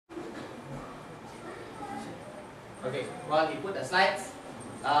Okay, well, he put the slides.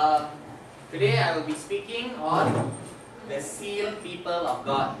 Today I will be speaking on the sealed people of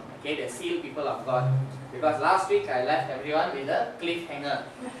God. Okay, the sealed people of God. Because last week I left everyone with a cliffhanger.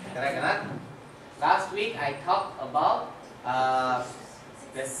 Correct or not? Last week I talked about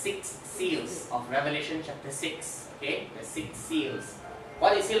the 6 seals of Revelation chapter 6. Okay, the 6 seals.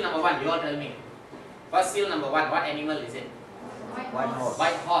 What is seal number 1? You all tell me. What's seal number 1? What animal is it? White horse.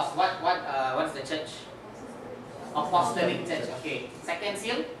 White horse. What's the church? Apostolic church. Okay. Second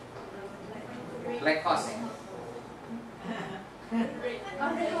seal? Black horse.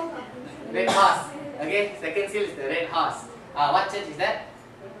 Red horse. Okay. Second seal is the red horse. What church is that?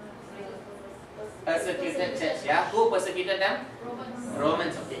 Persecuted church. Yeah. Who persecuted them?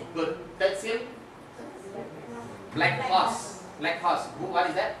 Romans. Okay. Good. Third seal? Black horse. Black horse. What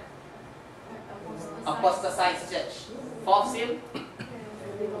is that? Apostatized church. Fourth seal?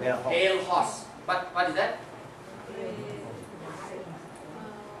 Pale horse. What is that?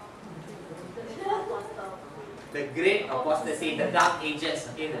 The great apostasy, the dark ages.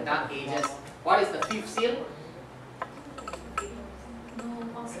 Okay, the dark ages. What is the fifth seal?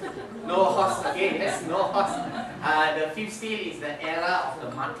 No horse. Okay, yes, no horse. The fifth seal is the era of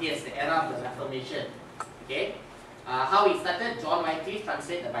the martyrs, the era of the Reformation. Okay. How it started, John Wycliffe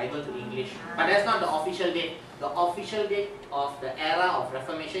translated the Bible to English. But that's not the official date. The official date of the era of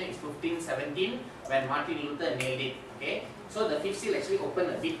Reformation is 1517 when Martin Luther nailed it. Okay. So the fifth seal actually opened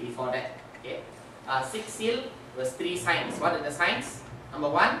a bit before that. Okay. Sixth seal was 3 signs. What are the signs? Number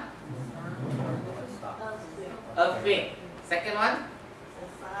 1, earthquake. Second one,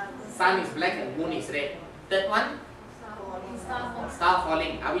 sun is black and moon is red. Third one, star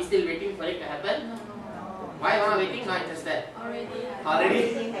falling. Are we still waiting for it to happen? Why am I waiting? Not interested.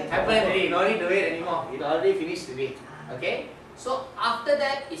 Already happened already. No need to wait anymore. It already finished today. Okay. So after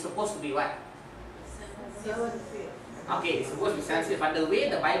that, it's supposed to be what? Okay, it's supposed to be sunset. But the way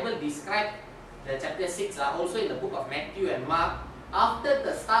the Bible described the chapter 6 are also in the book of Matthew and Mark. After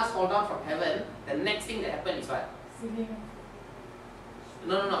the stars fall down from heaven, the next thing that happened is what?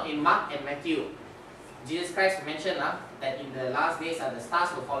 No. In Mark and Matthew, Jesus Christ mentioned that in the last days the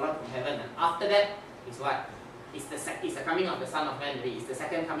stars will fall down from heaven. And after that is what? It's the coming of the Son of Man. It's the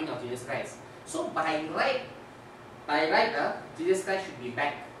second coming of Jesus Christ. So by right, Jesus Christ should be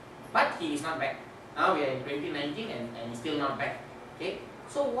back. But he is not back. Now we are in 2019 and he's still not back. Okay?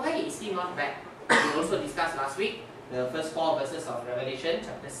 So why is he not back? We also discussed last week the first 4 verses of Revelation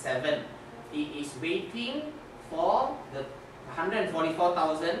chapter 7. He is waiting for the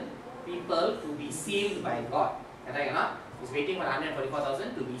 144,000 people to be sealed by God. Correct or not? He's waiting for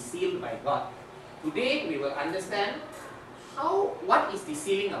 144,000 to be sealed by God. Today we will understand what is the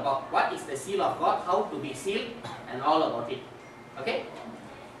sealing about, what is the seal of God, how to be sealed, and all about it. Okay?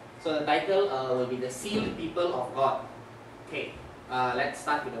 So the title will be the sealed people of God. Okay, let's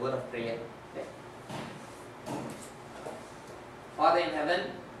start with the word of prayer. Okay. Father in heaven,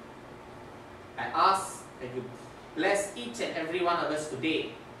 I ask that you bless each and every one of us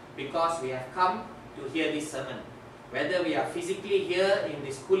today because we have come to hear this sermon. Whether we are physically here in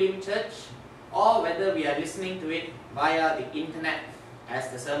this Kulim church or whether we are listening to it via the internet as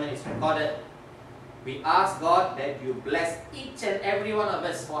the sermon is recorded, we ask God that you bless each and every one of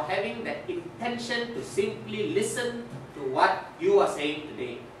us for having that intention to simply listen to what you are saying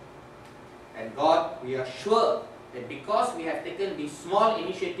today. And God, we are sure that because we have taken this small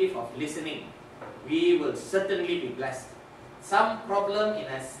initiative of listening, we will certainly be blessed. Some problem in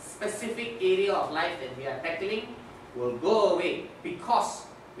a specific area of life that we are tackling will go away because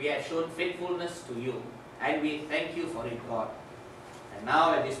we have shown faithfulness to you. And we thank you for it, God. And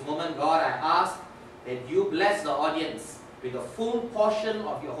now at this moment, God, I ask that you bless the audience with a full portion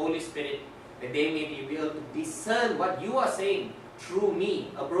of your Holy Spirit, that they may be able to discern what you are saying through me,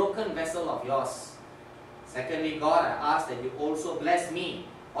 a broken vessel of yours. Secondly, God, I ask that you also bless me,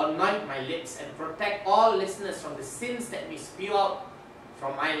 anoint my lips, and protect all listeners from the sins that we spew out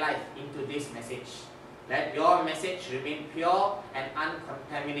from my life into this message. Let your message remain pure and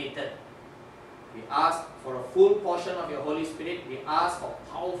uncontaminated. We ask for a full portion of your Holy Spirit. We ask for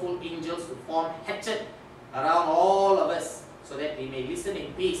powerful angels to form hatchet around all of us so that we may listen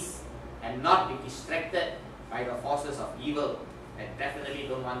in peace and not be distracted by the forces of evil that definitely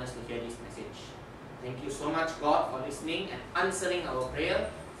don't want us to hear this message. Thank you so much, God, for listening and answering our prayer,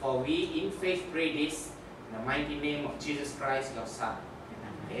 for we in faith pray this in the mighty name of Jesus Christ, your Son.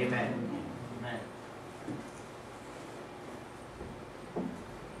 Amen. Amen.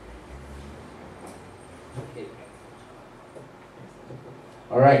 Okay.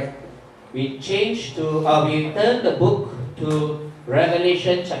 Alright, we turn the book to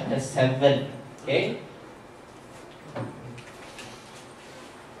Revelation chapter 7. Okay,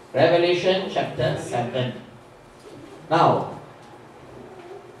 Revelation chapter 7. Now,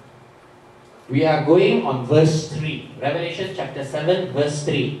 we are going on verse 3. Revelation chapter 7, verse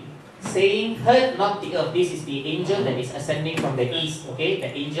 3. Saying, heard not the earth. This is the angel that is ascending from the east. Okay, the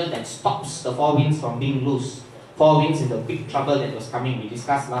angel that stops the four winds from being loose. Four winds is the big trouble that was coming. We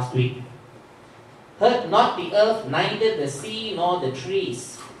discussed last week. Heard not the earth, neither the sea nor the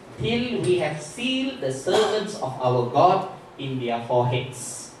trees, till we have sealed the servants of our God in their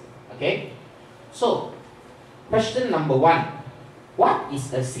foreheads. Okay? So, question number 1. What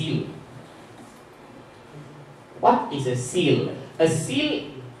is a seal? What is a seal? A seal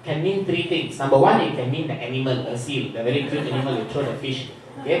can mean 3 things. Number 1, it can mean the animal, a seal. The very cute animal you throw the fish.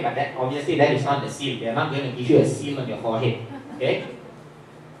 Okay, but that obviously that is not the seal. They are not going to give you a seal on your forehead. Okay?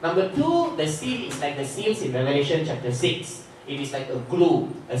 Number 2, the seal is like the seals in Revelation chapter 6. It is like a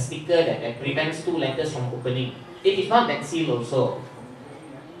glue, a sticker that prevents 2 letters from opening. It is not that seal also.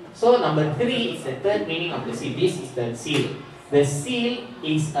 So number 3 is the third meaning of the seal. This is the seal. The seal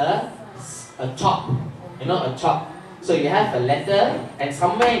is a chop. You know, a chop. So you have a letter, and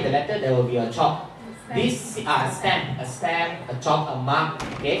somewhere in the letter there will be a chop. This a stamp, a chop, a mark.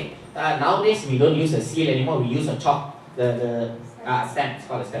 Okay. Nowadays we don't use a seal anymore. We use a chop. The stamp. It's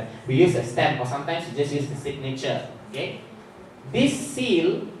called a stamp. We use a stamp, or sometimes we just use the signature. Okay. This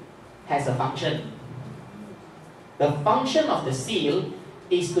seal has a function. The function of the seal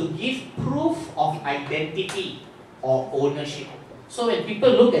is to give proof of identity or ownership. So when people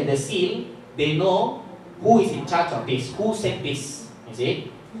look at the seal, they know who is in charge of this, who said this. You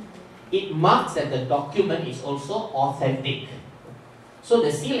see? It marks that the document is also authentic. So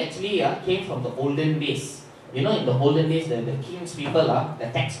the seal actually came from the olden days. You know, in the olden days, the king's people, the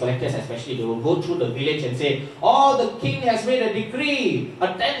tax collectors especially, they will go through the village and say, oh, the king has made a decree.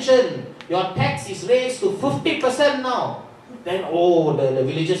 Attention, your tax is raised to 50% now. Then, oh, the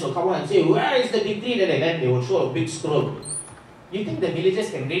villagers will come out and say, where is the decree? Then they will show a big scroll. You think the villagers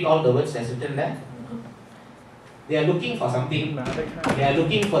can read all the words that's written there? They are looking for something. They are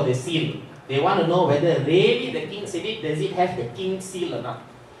looking for the seal. They want to know whether really the king said it, does it have the king's seal or not?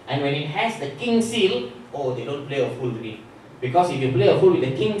 And when it has the king's seal, oh, they don't play a fool with it. Because if you play a fool with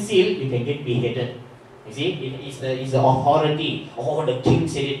the king's seal, you can get beheaded. You see, it is the authority. Oh, the king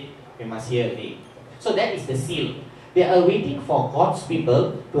said it, we must hear it. So that is the seal. They are waiting for God's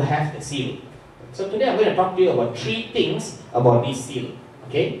people to have the seal. So today I'm going to talk to you about 3 things about this seal.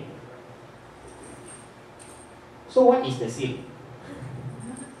 Okay? So what is the seal?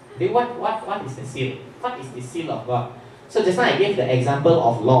 What is the seal? What is the seal of God? So just now I gave the example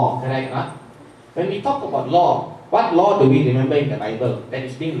of law, correct? Huh? When we talk about law, what law do we remember in the Bible that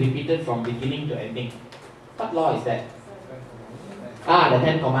is being repeated from beginning to ending? What law is that? The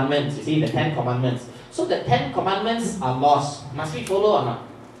 10 Commandments. You see, the 10 Commandments. So the 10 Commandments are laws. Must we follow or not?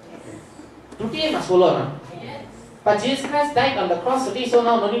 Today must follow or not? Yes. But Jesus Christ died on the cross today, so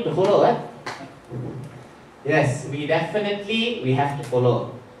now no need to follow, eh? Yes, we have to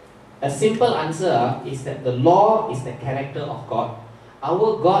follow. A simple answer is that the law is the character of God.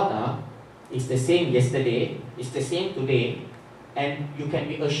 Our God is the same yesterday, is the same today, and you can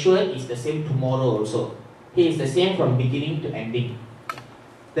be assured is the same tomorrow also. He is the same from beginning to ending.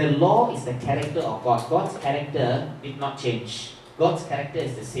 The law is the character of God. God's character did not change. God's character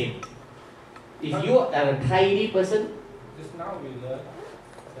is the same. If you are a tidy person, just now we learned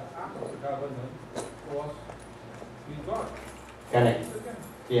the ark of the covenant was with God. Correct.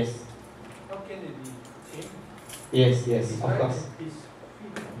 Yes. How can it be changed? Yes, of course.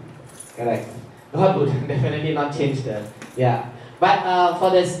 Correct. God would definitely not change the, But for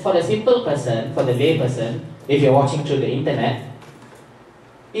the simple person, for the lay person, if you're watching through the internet,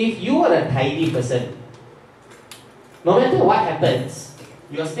 if you are a tidy person, no matter what happens,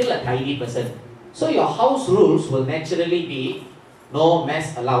 you are still a tidy person. So your house rules will naturally be no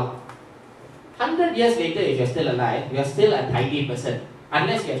mess allowed. 100 years later, if you're still alive, you're still a tidy person.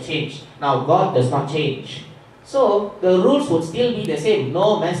 Unless you have changed. Now, God does not change. So, the rules would still be the same.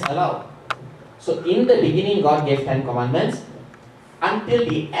 No mess allowed. So, in the beginning, God gave 10 commandments. Until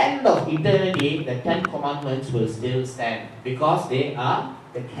the end of eternity, the 10 commandments will still stand. Because they are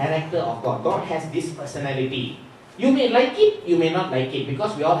the character of God. God has this personality. You may like it, you may not like it.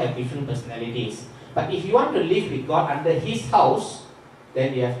 Because we all have different personalities. But if you want to live with God under His house,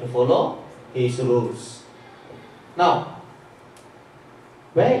 then you have to follow His rules. Now,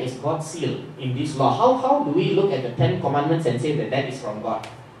 where is God's seal in this law? How do we look at the 10 commandments and say that that is from God?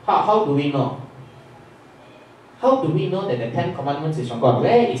 How do we know? How do we know that the 10 commandments is from God?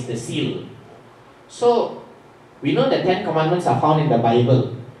 Where is the seal? So, we know that 10 commandments are found in the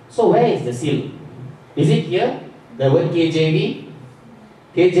Bible. So, where is the seal? Is it here? The word KJV?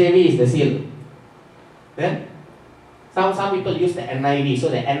 KJV is the seal. Then some people use the NIV, so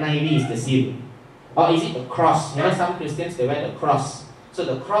the NIV is the seal. Or is it the cross? You know, some Christians they wear the cross. So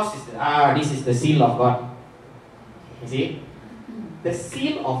the cross is this is the seal of God. You see? The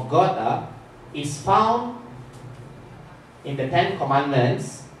seal of God is found in the 10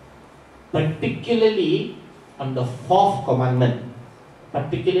 Commandments, particularly on the 4th commandment.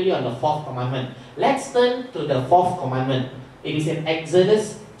 Particularly on the 4th commandment. Let's turn to the 4th commandment. It is in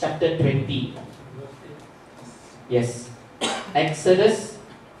Exodus chapter 20. Yes. Exodus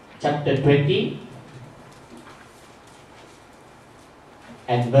chapter 20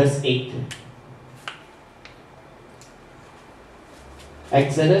 and verse 8.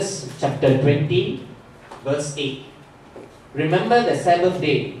 Exodus chapter 20 verse 8. Remember the Sabbath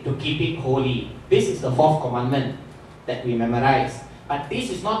day to keep it holy. This is the 4th commandment that we memorize. But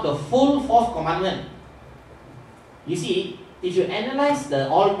this is not the full 4th commandment. You see, if you analyze the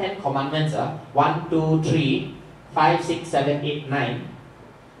all 10 commandments, 1, 2, 3, 5, 6, 7, 8, 9,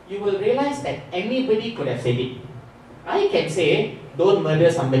 you will realize that anybody could have said it. I can say, don't murder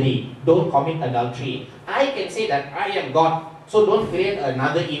somebody, don't commit adultery. I can say that I am God, so don't create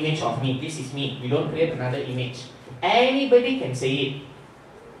another image of me. This is me. You don't create another image. Anybody can say it.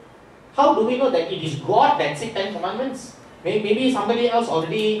 How do we know that it is God that said 10 commandments? Maybe somebody else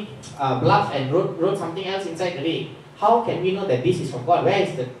already bluffed and wrote something else inside the day. How can we know that this is from God? Where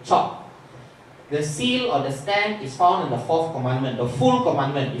is the chalk? The seal or the stamp is found in the 4th commandment, the full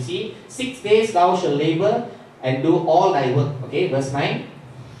commandment. You see, 6 days thou shalt labor and do all thy work. Okay, verse 9.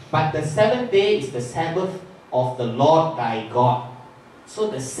 But the 7th day is the Sabbath of the Lord thy God. So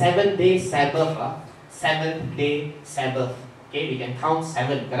the 7th-day Sabbath, 7th-day Sabbath. Okay, we can count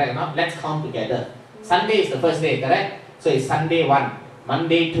 7, correct or not? Let's count together. Sunday is the first day, correct? So it's Sunday 1,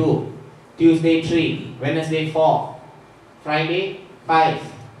 Monday 2, Tuesday 3, Wednesday 4, Friday 5,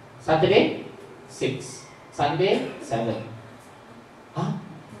 Saturday 6, Sunday 7. Huh?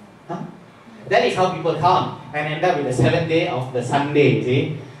 That is how people count and end up with the 7th day of the Sunday, you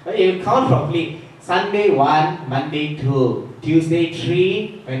see. But you count properly. Sunday 1, Monday 2, Tuesday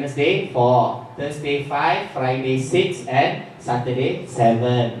 3, Wednesday 4, Thursday 5, Friday 6, and Saturday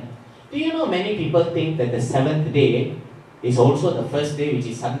 7. Do you know many people think that the 7th day is also the first day, which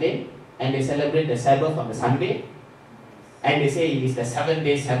is Sunday, and they celebrate the Sabbath on the Sunday, and they say it is the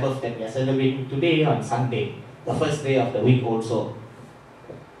 7th-day Sabbath that we are celebrating today on Sunday, the first day of the week also.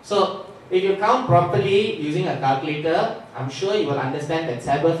 So, if you count properly using a calculator, I'm sure you will understand that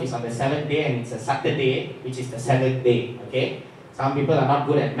Sabbath is on the 7th day and it's a Saturday, which is the 7th day. Okay? Some people are not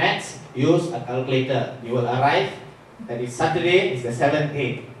good at maths. Use a calculator. You will arrive that is Saturday is the 7th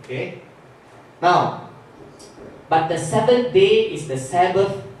day. Okay? Now, but the 7th day is the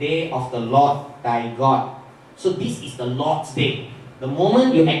Sabbath day of the Lord thy God. So this is the Lord's day. The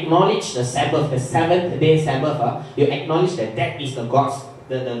moment you acknowledge the Sabbath, the 7th-day Sabbath, you acknowledge that that is the God's,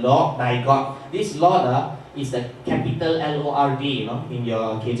 the Lord thy God. This Lord is the capital L-O-R-D, you know, in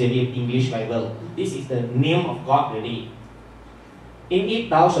your KJV English Bible. This is the name of God really. In it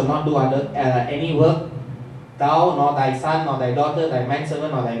thou shalt not do any work, thou, nor thy son, nor thy daughter, thy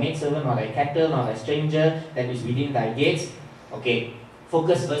manservant, nor thy maidservant, nor thy cattle, nor thy stranger that is within thy gates. Okay,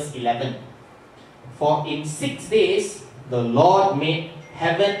 focus verse 11. For in 6 days the Lord made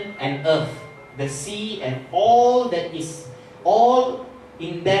heaven and earth, the sea and all that is, all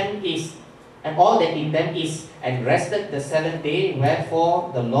in them is, and all that in them is, and rested the 7th day.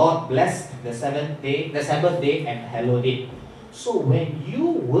 Wherefore the Lord blessed the 7th day, the Sabbath day, and hallowed it. So when you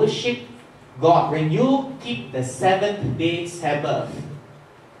worship God, when you keep the 7th-day Sabbath,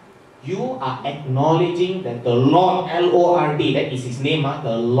 you are acknowledging that the Lord, L-O-R-D, that is His name,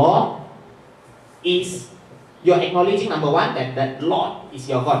 the Lord is, you are acknowledging number one, that Lord is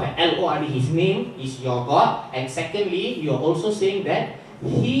your God, that L-O-R-D, His name is your God, and secondly, you are also saying that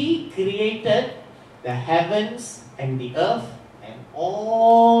He created the heavens and the earth and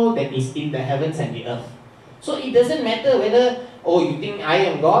all that is in the heavens and the earth. So it doesn't matter whether, oh, you think I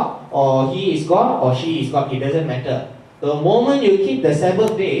am God, or he is God, or she is God. It doesn't matter. The moment you keep the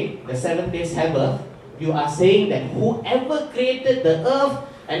Sabbath day, the 7th-day Sabbath, you are saying that whoever created the earth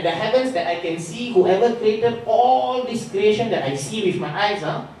and the heavens that I can see, whoever created all this creation that I see with my eyes,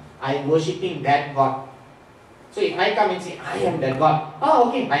 I am worshipping that God. So if I come and say, I am that God, oh,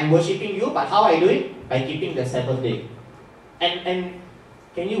 okay, I am worshipping you, but how I do it? By keeping the Sabbath day. And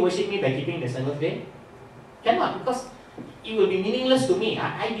can you worship me by keeping the Sabbath day? Cannot, because it will be meaningless to me.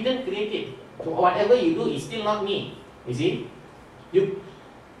 I didn't create it. So whatever you do is still not me. You see?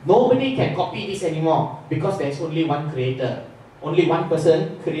 Nobody can copy this anymore because there is only one creator. Only one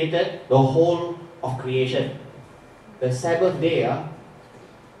person created the whole of creation. The Sabbath day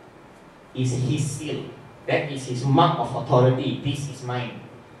is his seal. That is his mark of authority. This is mine.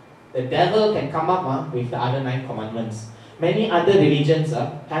 The devil can come up with the other 9 commandments. Many other religions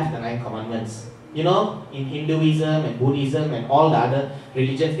have the 9 commandments. You know, in Hinduism and Buddhism and all the other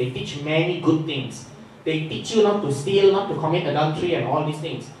religions, they teach many good things. They teach you not to steal, not to commit adultery and all these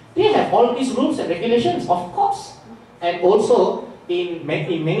things. They have all these rules and regulations, of course. And also, in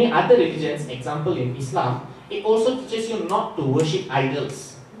many other religions, example in Islam, it also teaches you not to worship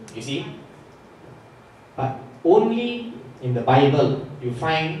idols. You see? But only in the Bible, you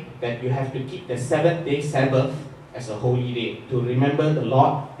find that you have to keep the 7th-day Sabbath as a holy day, to remember the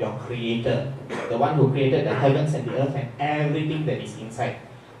Lord, your Creator, the one who created the heavens and the earth and everything that is inside.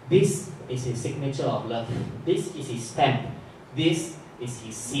 This is his signature of love. This is his stamp. This is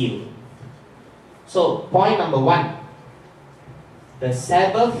his seal. So, point number 1. The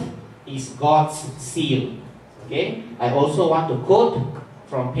Sabbath is God's seal. Okay? I also want to quote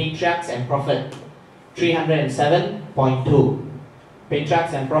from Patriarchs and Prophet 307.2.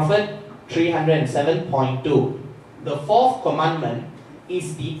 Patriarchs and Prophet 307.2. The 4th commandment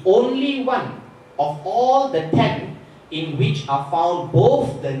is the only one of all the 10 in which are found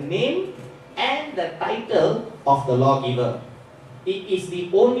both the name and the title of the lawgiver. It is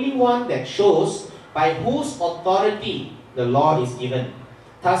the only one that shows by whose authority the law is given.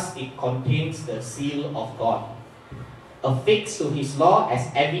 Thus, it contains the seal of God, affixed to his law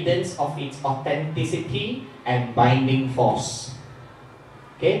as evidence of its authenticity and binding force.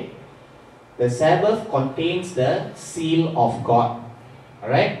 Okay? The Sabbath contains the seal of God.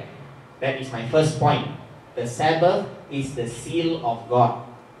 Alright? That is my first point. The Sabbath is the seal of God.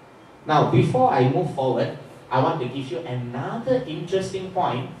 Now, before I move forward, I want to give you another interesting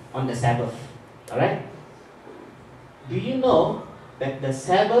point on the Sabbath. Alright? Do you know that the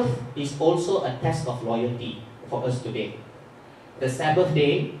Sabbath is also a test of loyalty for us today? The Sabbath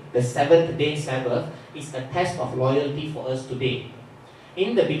day, the 7th-day Sabbath, is a test of loyalty for us today.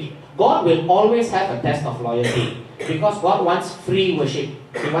 In the beginning, God will always have a test of loyalty because God wants free worship.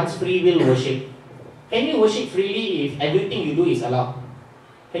 He wants free will worship. Can you worship freely if everything you do is allowed?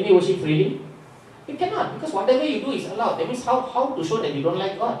 Can you worship freely? You cannot, because whatever you do is allowed. That means how to show that you don't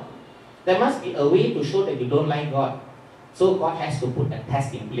like God? There must be a way to show that you don't like God. So God has to put a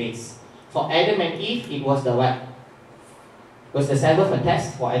test in place. For Adam and Eve, it was the what? Was the Sabbath a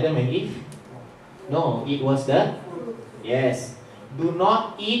test for Adam and Eve? No, it was the... Yes. Do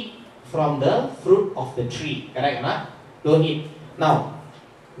not eat from the fruit of the tree. Correct or not? Don't eat. Now,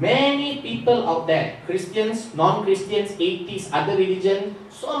 many people out there, Christians, non-Christians, atheists, other religions,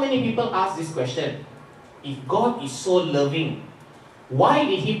 so many people ask this question. If God is so loving, why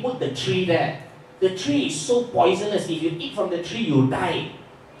did he put the tree there? The tree is so poisonous. If you eat from the tree, you die.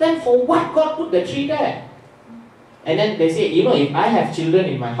 Then for what God put the tree there? And then they say, you know, if I have children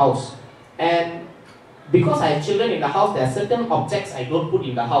in my house, and because I have children in the house, there are certain objects I don't put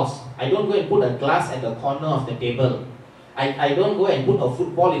in the house. I don't go and put a glass at the corner of the table. I don't go and put a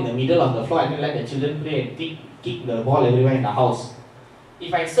football in the middle of the floor and then let the children play and kick the ball everywhere in the house.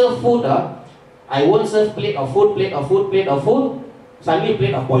 If I serve food, I won't serve plate of food, plate of food, plate of food, suddenly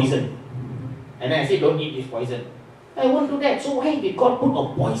plate of poison. And then I say, don't eat this poison. I won't do that. So why did God put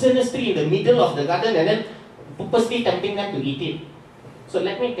a poisonous tree in the middle of the garden and then purposely tempting them to eat it? So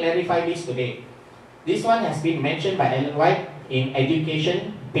let me clarify this today. This one has been mentioned by Ellen White in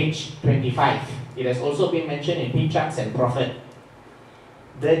Education, page 25. It has also been mentioned in Patriarchs and Prophet.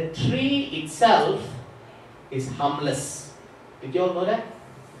 The tree itself is harmless. Did you all know that?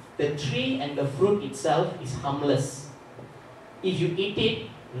 The tree and the fruit itself is harmless. If you eat it,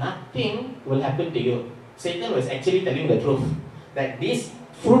 nothing will happen to you. Satan was actually telling the truth, that this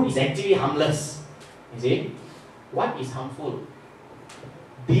fruit is actually harmless. You see? What is harmful?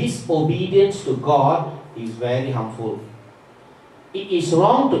 Disobedience to God is very harmful. It is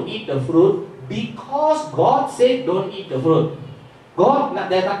wrong to eat the fruit because God said don't eat the fruit.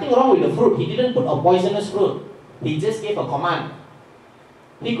 There's nothing wrong with the fruit. He didn't put a poisonous fruit. He just gave a command.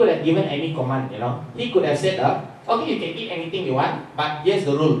 He could have given any command, you know. He could have said, okay, you can eat anything you want, but here's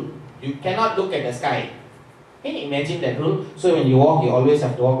the rule. You cannot look at the sky. Can you imagine that rule? So when you walk, you always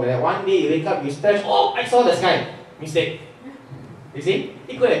have to walk like that. One day you wake up, you stretch, oh, I saw the sky. Mistake. You see?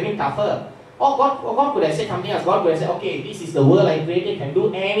 It could have been tougher. God could have said something else. God could have said, okay, this is the world I created, you can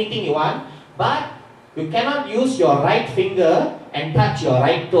do anything you want, but you cannot use your right finger and touch your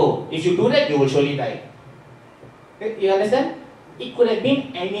right toe. If you do that, you will surely die. You understand? It could have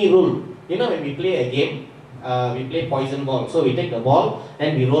been any rule. You know, when we play a game, we play poison ball. So we take the ball,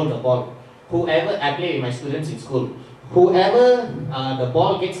 then we roll the ball. Whoever, I play with my students in school, whoever the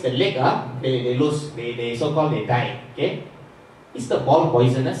ball gets the leg up, they lose. They so-called they die. Okay? Is the ball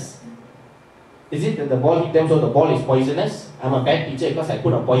poisonous? Is it that the ball hit them so the ball is poisonous? I'm a bad teacher because I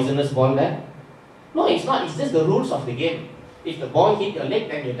put a poisonous ball there? No, it's not. It's just the rules of the game. If the ball hit your leg,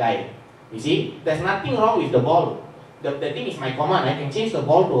 then you die. You see? There's nothing wrong with the ball. The thing is my command. I can change the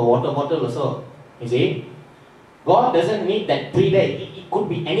ball to a water bottle also. You see? God doesn't need that tree there. It could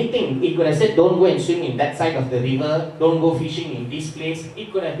be anything. It could have said, don't go and swim in that side of the river. Don't go fishing in this place.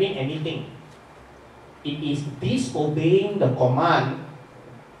 It could have been anything. It is disobeying the command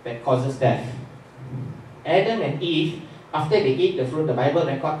that causes death. Adam and Eve, after they ate the fruit, the Bible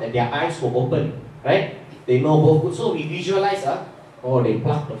records that their eyes were open. Right? They know both good. So we visualize, oh, they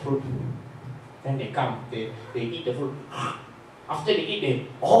pluck the fruit. Then they come. They eat the fruit. After they eat,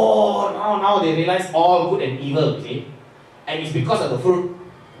 now they realize all good and evil, you see? And it's because of the fruit.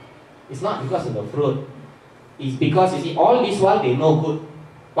 It's not because of the fruit. It's because, you see, all this while they know good.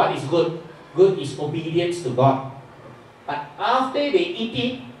 What is good? Good is obedience to God. But after they eat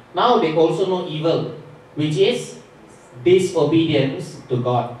it, now they also know evil, which is disobedience to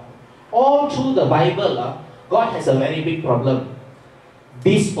God. All through the Bible, God has a very big problem.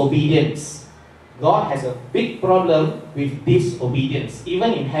 Disobedience. God has a big problem with disobedience.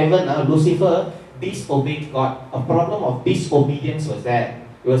 Even in heaven, Lucifer disobeyed God. A problem of disobedience was there.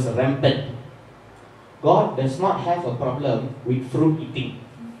 It was rampant. God does not have a problem with fruit eating.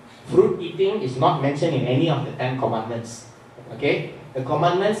 Fruit eating is not mentioned in any of the 10 commandments. Okay? The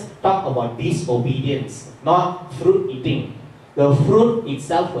commandments talk about disobedience, not fruit eating. The fruit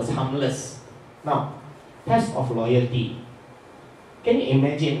itself was harmless. Now, test of loyalty. Can you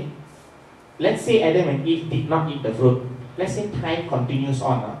imagine? Let's say Adam and Eve did not eat the fruit. Let's say time continues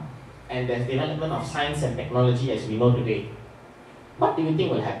on and there's development of science and technology as we know today. What do you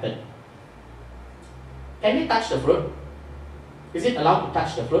think will happen? Can they touch the fruit? Is it allowed to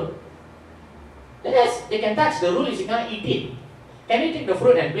touch the fruit? Yes, they can touch. The rule is you cannot eat it. Can they take the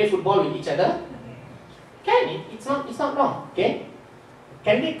fruit and play football with each other? Can. It's not wrong. Okay?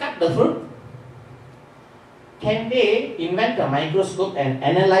 Can they cut the fruit? Can they invent a microscope and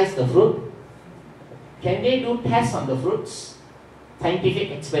analyze the fruit? Can they do tests on the fruits?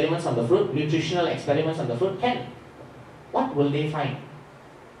 Scientific experiments on the fruit? Nutritional experiments on the fruit? Can. What will they find?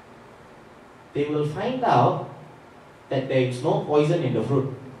 They will find out that there is no poison in the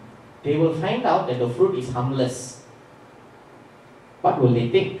fruit. They will find out that the fruit is harmless. What will they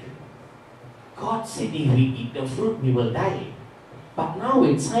think? God said if we eat the fruit, we will die. But now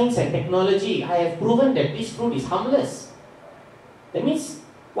with science and technology, I have proven that this fruit is harmless. That means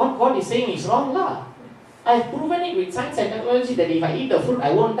what God is saying is wrong lah. I have proven it with science and technology that if I eat the fruit,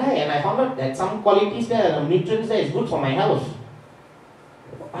 I won't die. And I found out that some qualities there, some nutrients there is good for my health.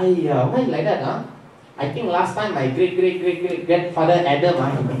 Why like that? Huh? I think last time my great-great-great-grandfather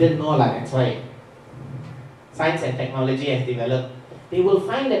Adam, he didn't know lah, that's why. Science and technology has developed. They will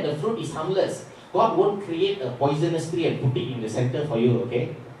find that the fruit is harmless. God won't create a poisonous tree and put it in the center for you,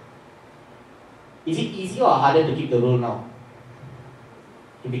 okay? Is it easier or harder to keep the rule now?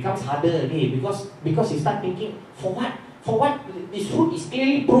 It becomes harder already because you start thinking, for what? For what? This fruit is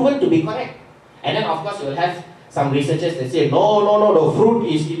clearly proven to be correct. And then of course you will have some researchers that say, no, the fruit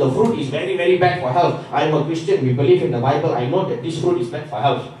is very, very bad for health. I'm a Christian, we believe in the Bible, I know that this fruit is bad for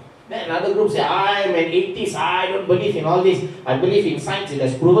health. Then another group say, I'm an atheist, I don't believe in all this. I believe in science, it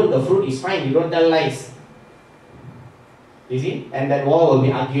has proven the fruit is fine, you don't tell lies. You see? And that war will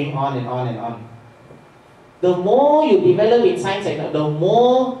be arguing on and on and on. The more you develop in science, the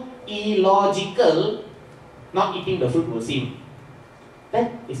more illogical not eating the fruit will seem.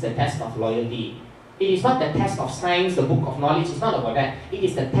 That is the test of loyalty. It is not the test of science, the book of knowledge, it's not about that. It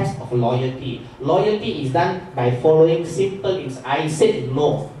is the test of loyalty. Loyalty is done by following simple things. I said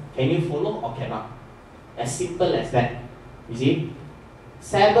no. Can you follow or cannot? As simple as that. You see?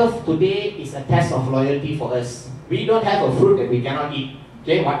 Sabbath today is a test of loyalty for us. We don't have a fruit that we cannot eat.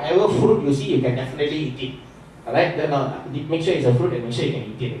 Okay, whatever fruit you see, you can definitely eat it. Alright? No, make sure it's a fruit and make sure you can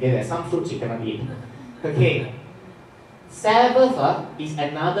eat it. Okay, there are some fruits you cannot eat. Okay. Sabbath is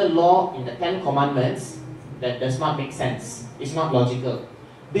another law in the 10 Commandments that does not make sense. It's not logical.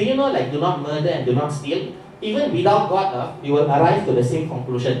 Do you know, like, do not murder and do not steal? Even without God, you will arrive to the same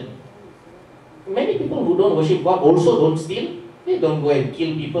conclusion. Many people who don't worship God also don't steal. They don't go and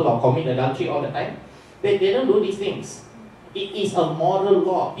kill people or commit adultery all the time. They don't do these things. It is a moral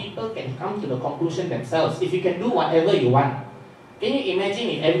law. People can come to the conclusion themselves. If you can do whatever you want. Can you imagine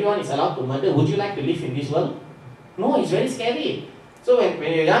if everyone is allowed to murder? Would you like to live in this world? No, it's very scary. So when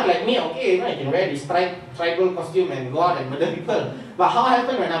you're young like me, okay, I can wear this tribal costume and go out and murder people. But how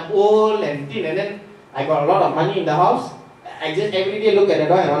happen when I'm old and thin and then I got a lot of money in the house? I just every day look at the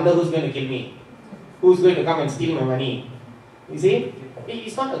door and wonder who's going to kill me. Who's going to come and steal my money? You see,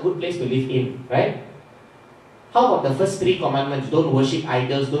 it's not a good place to live in, right? How about the first 3 commandments? Don't worship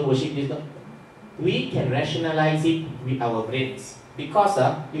idols, don't worship this. We can rationalize it with our brains. Because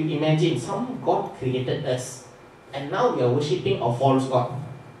you imagine, some God created us, and now we are worshipping a false God.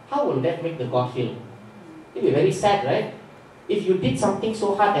 How will that make the God feel? It will be very sad, right? If you did something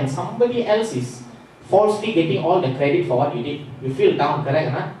so hard and somebody else is falsely getting all the credit for what you did, you feel down, correct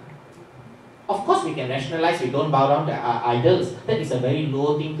or not? Of course we can rationalize, we don't bow down to idols. That is a very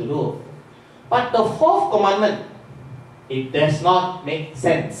low thing to do. But the 4th commandment, it does not make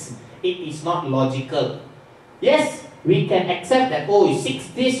sense. It is not logical. Yes, we can accept that, 6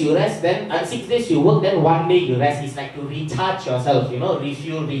 days you rest, then 6 days you work, then 1 day you rest. It's like to recharge yourself,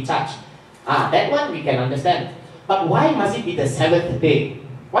 refuel, recharge. That one we can understand. But why must it be the 7th day?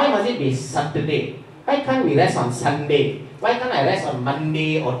 Why must it be Saturday? Why can't we rest on Sunday? Why can't I rest on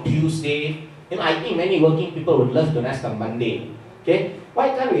Monday or Tuesday? I think many working people would love to rest on Monday. Okay? Why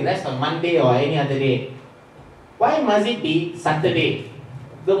can't we rest on Monday or any other day? Why must it be Saturday?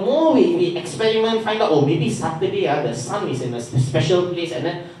 The more we experiment, find out, maybe Saturday the sun is in a special place and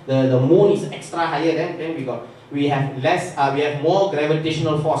then the moon is extra higher, then we have more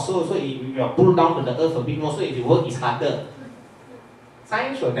gravitational force, so we are pulled down to the earth a bit more, so if you work it's harder.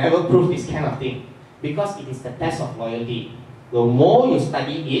 Science will never prove this kind of thing because it is the test of loyalty. The more you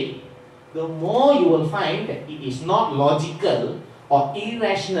study it, the more you will find that it is not logical or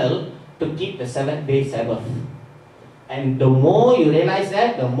irrational to keep the 7th-day Sabbath. And the more you realize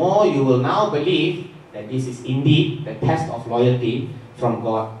that, the more you will now believe that this is indeed the test of loyalty from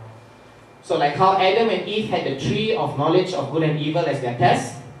God. So like how Adam and Eve had the tree of knowledge of good and evil as their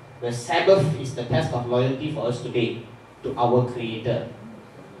test, the Sabbath is the test of loyalty for us today to our Creator.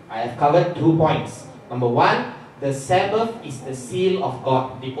 I have covered 2 points. Number 1, the Sabbath is the seal of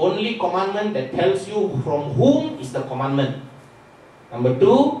God. The only commandment that tells you from whom is the commandment. Number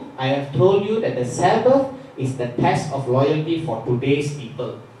 2, I have told you that the Sabbath is the test of loyalty for today's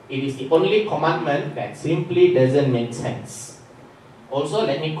people. It is the only commandment that simply doesn't make sense. Also,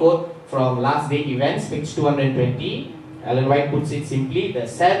 let me quote from Last Day Events, page 220. Ellen White puts it simply, the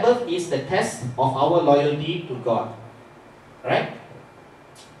Sabbath is the test of our loyalty to God. Right?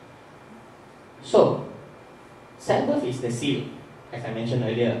 So, Sabbath is the seal, as I mentioned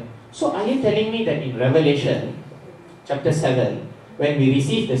earlier. So, are you telling me that in Revelation, chapter 7, when we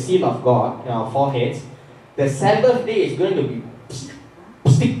receive the seal of God in our foreheads, the Sabbath day is going to be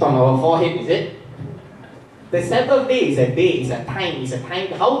sticked on our forehead, is it? The Sabbath day is a time,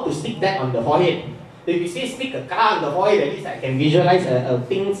 how to stick that on the forehead. If you say stick a car on the forehead, at least I can visualize a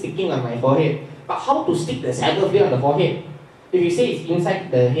thing sticking on my forehead. But how to stick the Sabbath day on the forehead? If you say it's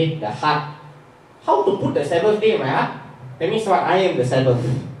inside the head, the heart, how to put the Sabbath day in my heart? That means what? I am the Sabbath.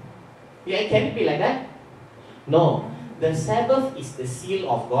 Yeah, can it be like that? No. The Sabbath is the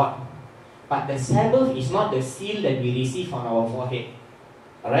seal of God. But the Sabbath is not the seal that we receive on our forehead.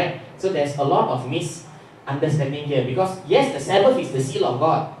 Alright? So there's a lot of misunderstanding here. Because yes, the Sabbath is the seal of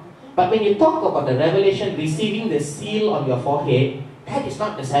God. But when you talk about the revelation, receiving the seal on your forehead, that is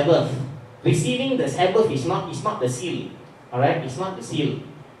not the Sabbath. Receiving the Sabbath is not the seal. Alright? It's not the seal.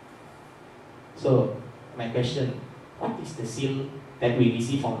 So, my question, what is the seal that we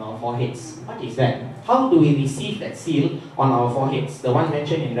receive on our foreheads? What is that? How do we receive that seal on our foreheads? The one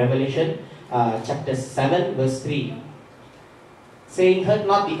mentioned in Revelation chapter 7 verse 3. Saying, hurt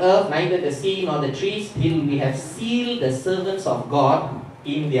not the earth, neither the sea nor the trees, till we have sealed the servants of God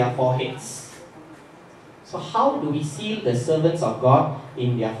in their foreheads. So how do we seal the servants of God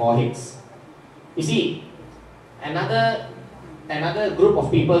in their foreheads? You see, another group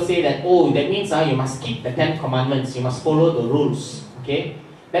of people say that, that means you must keep the 10 commandments, you must follow the rules. Okay?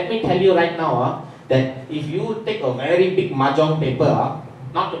 Let me tell you right now that if you take a very big mahjong paper,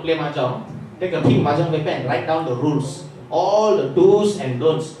 not to play mahjong, take a big mahjong paper and write down the rules. All the do's and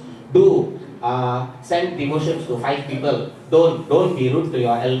don'ts. Do send devotions to 5 people. Don't be rude to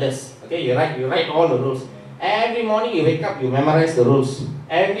your elders. Okay, you write all the rules. Every morning you wake up, you memorize the rules.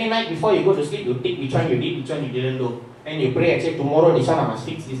 Every night before you go to sleep, you think which one you did, which one you didn't do. And you pray and say, tomorrow this one I must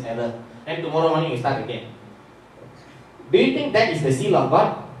fix this error. And tomorrow morning you start again. Do you think that is the seal of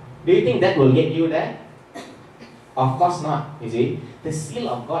God? Do you think that will get you there? Of course not, you see. The seal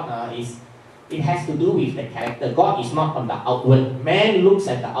of God it has to do with the character. God is not on the outward. Man looks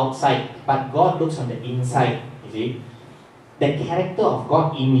at the outside, but God looks on the inside, you see. The character of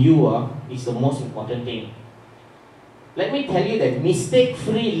God in you is the most important thing. Let me tell you that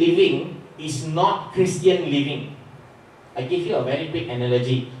mistake-free living is not Christian living. I give you a very quick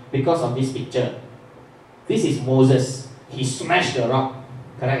analogy because of this picture. This is Moses. He smashed the rock.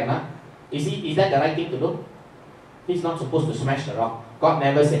 Correct, huh? Is that the right thing to do? He's not supposed to smash the rock. God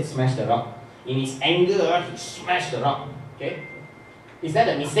never said smash the rock. In his anger, he smashed the rock. Okay? Is that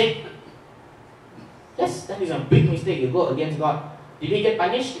a mistake? Yes, that is a big mistake. You go against God. Did he get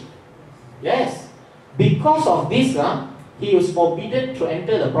punished? Yes. Because of this, he was forbidden to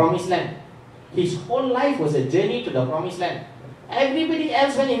enter the promised land. His whole life was a journey to the promised land. Everybody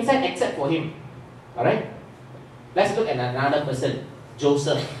else went inside except for him. Alright? Let's look at another person.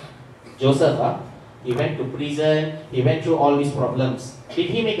 Joseph. Joseph, he went to prison. He went through all these problems. Did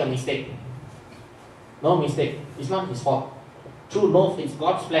he make a mistake? No mistake. It's not his fault. True, no, it's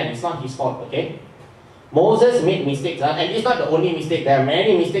God's plan. It's not his fault, okay? Moses made mistakes, and it's not the only mistake. There are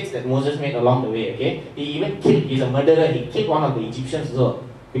many mistakes that Moses made along the way, okay? He even killed, he's a murderer, he killed one of the Egyptians also,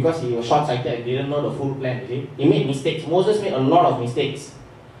 because he was short-sighted and didn't know the full plan, okay? He made mistakes. Moses made a lot of mistakes.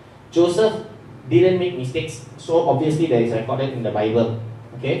 Joseph didn't make mistakes, so obviously that is recorded in the Bible,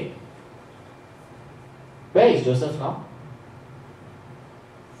 okay? Where is Joseph now?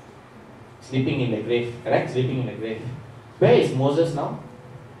 Sleeping in the grave, correct? Sleeping in the grave. Where is Moses now?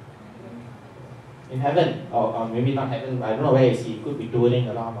 In heaven, or maybe not heaven, I don't know where is he. He could be touring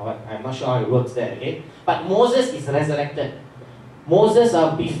around or what. I'm not sure how it works there, okay? But Moses is resurrected. Moses,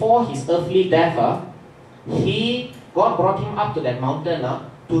 before his earthly death, God brought him up to that mountain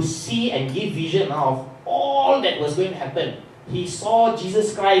to see and give vision of all that was going to happen. He saw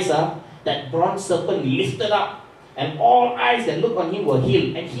Jesus Christ, that bronze serpent lifted up, and all eyes that looked on him were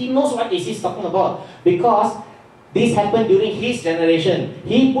healed. And he knows what this is talking about, because this happened during his generation.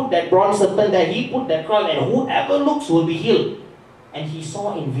 He put that bronze serpent there, he put that cross, and whoever looks will be healed. And he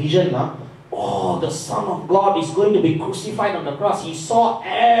saw in vision, the Son of God is going to be crucified on the cross. He saw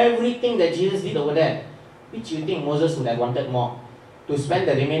everything that Jesus did over there. Which you think Moses would have wanted more? To spend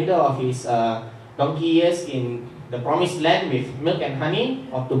the remainder of his donkey years in the promised land with milk and honey,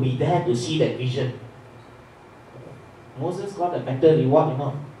 or to be there to see that vision? Moses got a better reward,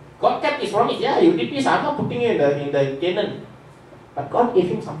 God kept his promise. Yeah, you did this. I'm not putting you in the Canaan. But God gave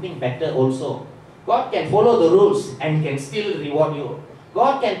him something better also. God can follow the rules and can still reward you.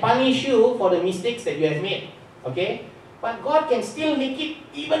 God can punish you for the mistakes that you have made. Okay? But God can still make it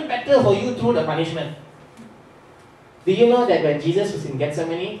even better for you through the punishment. Do you know that when Jesus was in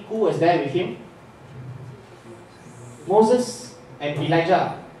Gethsemane, who was there with him? Moses and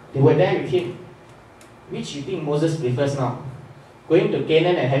Elijah. They were there with him. Which you think Moses prefers now? Going to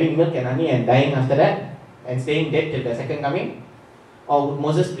Canaan and having milk and honey and dying after that and staying dead till the second coming? Or would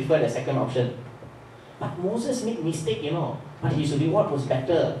Moses prefer the second option? But Moses made mistake, but his reward was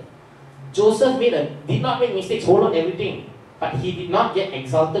better. Joseph did not make mistakes, followed everything, but he did not get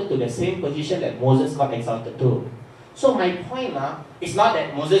exalted to the same position that Moses got exalted to. So my point is not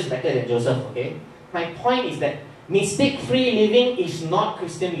that Moses is better than Joseph, okay? My point is that mistake-free living is not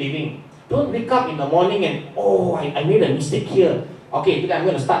Christian living. Don't wake up in the morning and, I made a mistake here. Okay, today I'm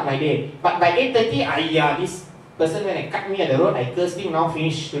going to start my day. But by 8:30, this person when I cut me at the road, I cursed him, now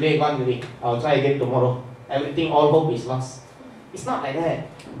finish, today gone today. I'll try again tomorrow. Everything, all hope is lost. It's not like that.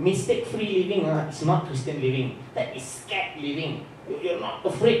 Mistake-free living is not Christian living. That is scared living. You're not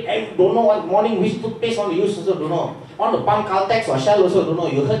afraid. You don't know what morning which toothpaste want to use also don't know. Want to pump Caltex or Shell also don't know.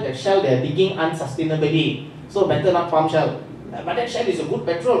 You heard that Shell they are digging unsustainably. So better not pump Shell. But that Shell is a good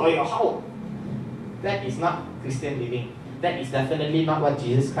petrol or how? That is not Christian living. That is definitely not what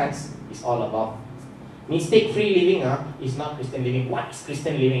Jesus Christ is all about. Mistake-free living is not Christian living. What is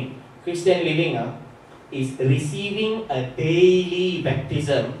Christian living? Christian living is receiving a daily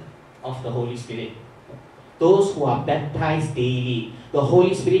baptism of the Holy Spirit. Those who are baptized daily, the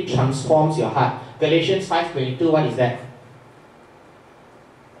Holy Spirit transforms your heart. Galatians 5:22, what is that?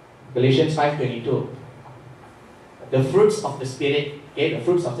 Galatians 5:22. The fruits of the Spirit. Okay, the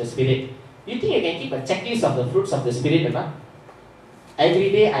fruits of the Spirit. You think you can keep a checklist of the fruits of the Spirit or not?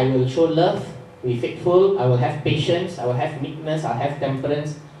 Every day I will show love, be faithful, I will have patience, I will have meekness, I'll have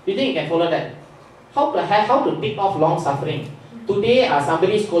temperance. You think you can follow that? How to tick off long suffering? Today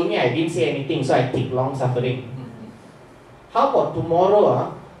somebody scolded me, I didn't say anything, so I tick long suffering. How about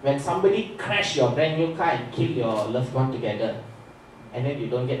tomorrow when somebody crash your brand new car and kill your loved one together, and then you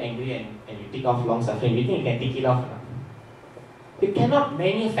don't get angry and you tick off long suffering? You think you can tick it off or not? You cannot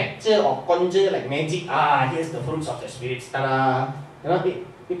manufacture or conjure like magic. Here's the fruits of the Spirit. Ta-da!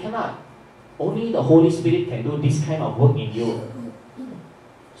 You cannot. Only the Holy Spirit can do this kind of work in you.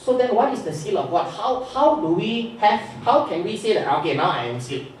 So then what is the seal of God? How can we say that, okay, now I am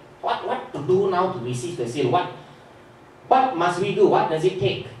sealed? What to do now to receive the seal? What must we do? What does it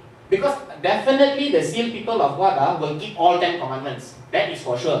take? Because definitely the sealed people of God will keep all 10 commandments. That is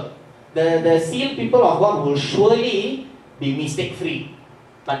for sure. The sealed people of God will surely be mistake-free.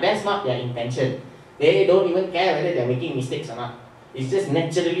 But that's not their intention. They don't even care whether they're making mistakes or not. It's just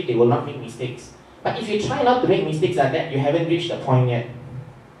naturally they will not make mistakes. But if you try not to make mistakes like that, you haven't reached the point yet.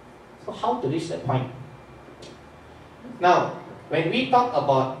 So how to reach that point? Now, when we talk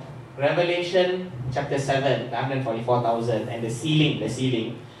about Revelation chapter 7, the 144,000 and the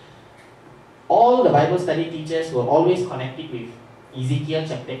sealing, all the Bible study teachers will always connect it with Ezekiel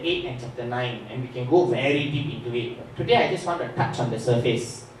chapter 8 and chapter 9, and we can go very deep into it. Today I just want to touch on the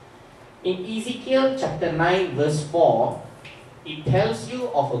surface. In Ezekiel chapter 9 verse 4, it tells you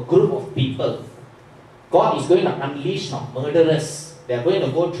of a group of people. God is going to unleash some murderers. They are going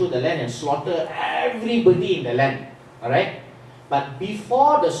to go through the land and slaughter everybody in the land. Alright? But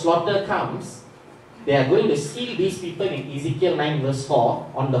before the slaughter comes, they are going to seal these people in Ezekiel 9 verse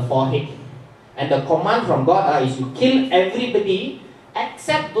 4 on the forehead. And the command from God is to kill everybody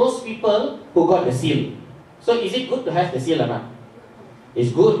except those people who got the seal. So is it good to have the seal or not?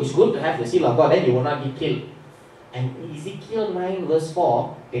 It's good to have the seal of God, then you will not be killed. And Ezekiel 9 verse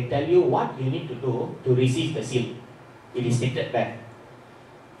 4, they tell you what you need to do to receive the seal. It is stated there.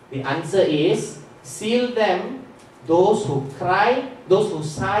 The answer is, seal them, those who cry, those who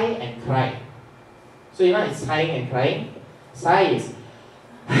sigh and cry. So you know it's sighing and crying. Sigh is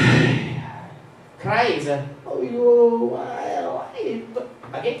cry is a why?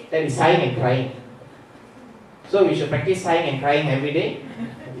 Okay, that is sighing and crying. So we should practice sighing and crying every day.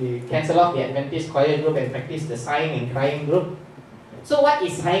 We cancel off the Adventist choir group and practice the sighing and crying group. So what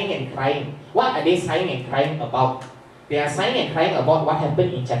is sighing and crying? What are they sighing and crying about? They are sighing and crying about what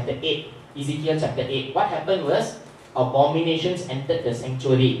happened in chapter 8, Ezekiel chapter 8. What happened was abominations entered the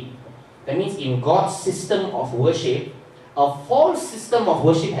sanctuary. That means in God's system of worship, a false system of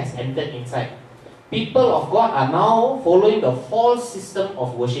worship has entered inside. People of God are now following the false system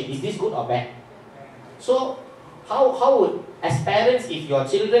of worship. Is this good or bad? So, how would, as parents, if your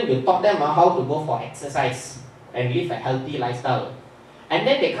children, you taught them how to go for exercise and live a healthy lifestyle. And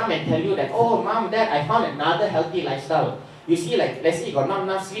then they come and tell you that, oh, mom, dad, I found another healthy lifestyle. You see, like, let's say you got not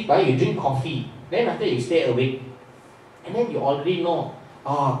enough sleep, you drink coffee. Then after you stay awake. And then you already know,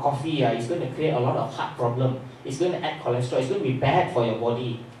 coffee is going to create a lot of heart problem. It's going to add cholesterol. It's going to be bad for your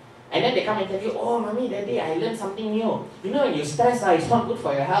body. And then they come and tell you, oh, mommy, daddy, I learned something new. You know, when you stress, it's not good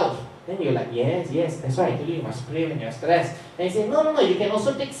for your health. Then you're like, yes, that's why I told you must pray when you're stressed. Then you say, no, you can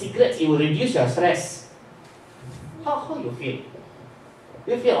also take cigarettes. It will reduce your stress. How you feel?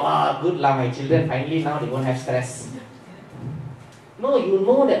 You feel, good lah, my children, finally now they won't have stress. No, you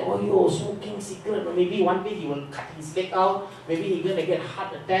know that, you're smoking cigarette, or maybe one day he will cut his leg out, maybe he's going to get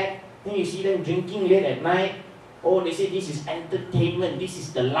heart attack. Then you see them drinking late at night. Oh, they say this is entertainment, this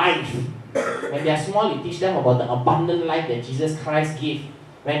is the life. When they are small, you teach them about the abundant life that Jesus Christ gave.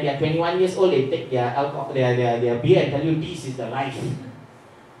 When they are 21 years old, they take their alcohol, their beer and tell you this is the life.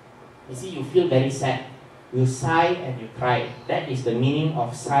 You see, you feel very sad. You sigh and you cry. That is the meaning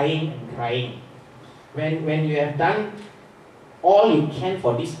of sighing and crying. When you have done all you can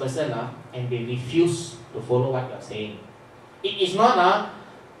for this person and they refuse to follow what you are saying. It is not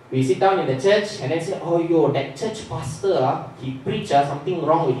we sit down in the church and then say, that church pastor, he preached something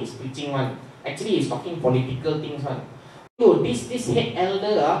wrong with his preaching one. Actually, he's talking political things one. This head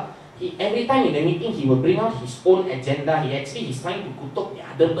elder, every time in the meeting, he will bring out his own agenda. He's trying to kutuk the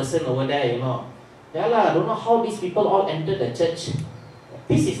other person over there, I don't know how these people all enter the church.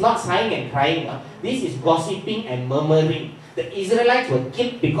 This is not sighing and crying. This is gossiping and murmuring. The Israelites were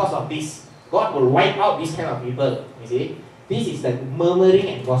killed because of this. God will wipe out these kind of people. You see? This is the murmuring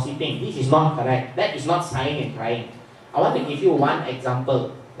and gossiping. This is not correct. That is not sighing and crying. I want to give you one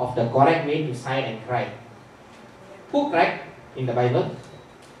example of the correct way to sigh and cry. Who cried in the Bible?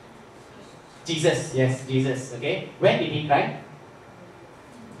 Jesus. Yes, Jesus. Okay. When did he cry?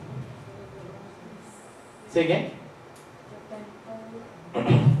 Say again.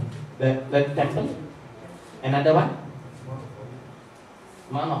 The temple. Another one.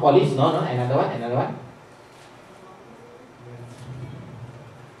 Mount of Olives. No. Another one.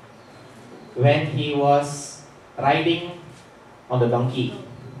 When he was riding on the donkey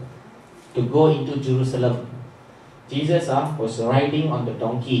to go into Jerusalem. Jesus was riding on the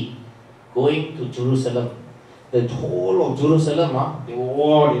donkey, going to Jerusalem. The whole of Jerusalem, they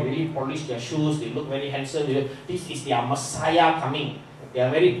really polished their shoes, they look very handsome. This is their Messiah coming. They are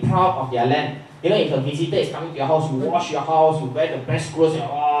very proud of their land. If a visitor is coming to your house, you wash your house, you wear the best clothes, you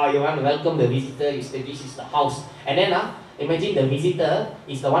want to welcome the visitor, you say this is the house. And then imagine the visitor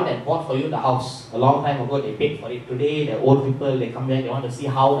is the one that bought for you the house. A long time ago, they paid for it. Today, the old people, they come back, they want to see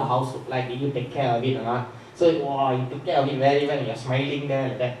how the house look like. Did you take care of it or not? So, you took care of it very well. You're smiling there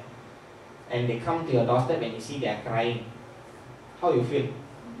like that. And they come to your doorstep and you see they are crying. How you feel?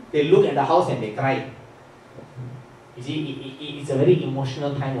 They look at the house and they cry. You see, it's a very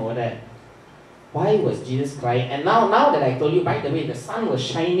emotional time over there. Why was Jesus crying? And now that I told you, by the way, the sun was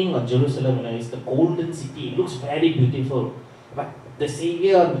shining on Jerusalem, it's the golden city, it looks very beautiful. But the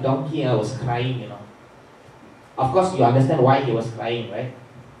Savior on the donkey was crying, Of course, you understand why he was crying, right?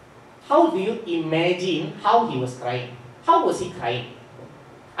 How do you imagine how he was crying? How was he crying?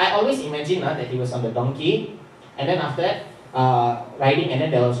 I always imagine that he was on the donkey, and then after that, riding, and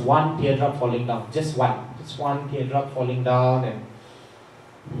then there was one teardrop falling down. Just one teardrop falling down, and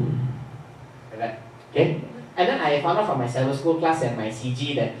like that. Okay? And then I found out from my Sabbath school class and my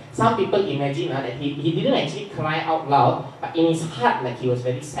CG that some people imagine that he didn't actually cry out loud, but in his heart, like he was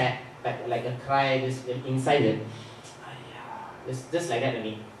very sad, like a cry just inside it. Just like that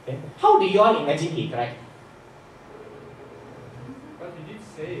only. Okay? How do you all imagine he cried? But he did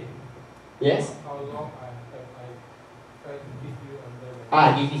say, Yes? how long I tried to give you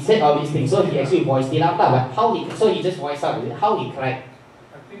under the... He said all these things, so he actually voiced it out, but how he just voiced out, how he cried?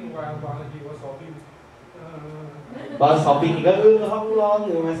 I think while he was sobbing, While sobbing, he goes, how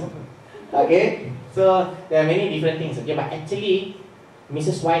long? Okay, so there are many different things, okay, but actually,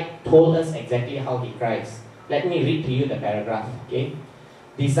 Mrs. White told us exactly how he cries. Let me read to you the paragraph, okay?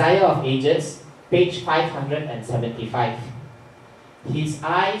 Desire of Ages, page 575. His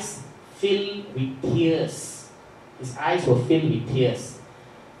eyes filled with tears. His eyes were filled with tears.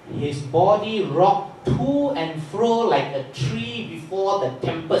 His body rocked to and fro like a tree before the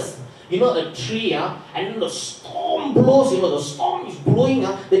tempest. You know a tree, and then the storm blows, the storm is blowing,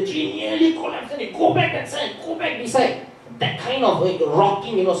 the tree nearly collapses, and you go back that side, go back this side. That kind of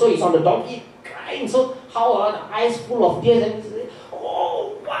rocking, so he's on the donkey crying, so how the eyes full of tears, and he says,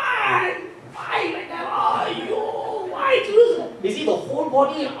 oh, why like that, why Jerusalem? You see the whole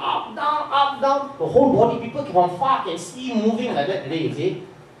body up, down, the whole body, people from far can see moving like that today, you see.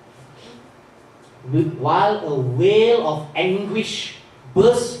 While a wail of anguish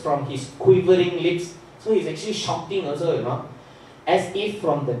burst from his quivering lips, so he's actually shouting also, as if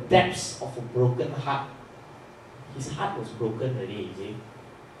from the depths of a broken heart. His heart was broken already, you see.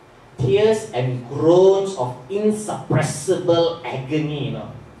 Tears and groans of insuppressible agony,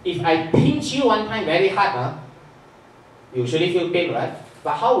 If I pinch you one time very hard, you usually feel pain, right?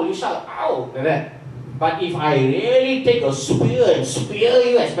 But how will you shout, ow, like that? But if I really take a spear and spear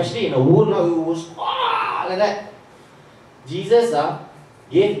you, especially in a wound, you will like that. Jesus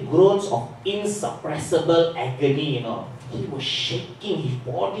gave groans of insuppressible agony, He was shaking, his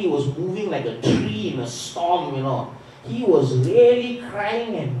body was moving like a tree in a storm, He was really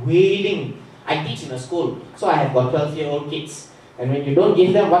crying and wailing. I teach in a school, so I have got 12-year-old kids. And when you don't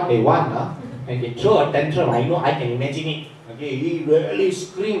give them what they want, and they throw a tantrum, I know, I can imagine it. Okay, he really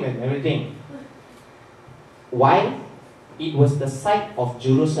scream and everything. Why? It was the sight of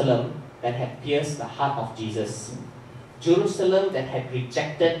Jerusalem that had pierced the heart of Jesus. Jerusalem that had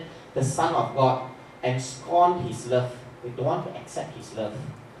rejected the Son of God and scorned his love. They don't want to accept his love.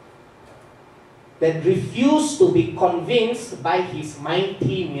 That refused to be convinced by his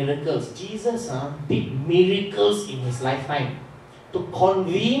mighty miracles. Jesus did miracles in his lifetime to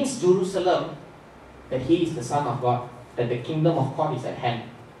convince Jerusalem that he is the Son of God, that the kingdom of God is at hand.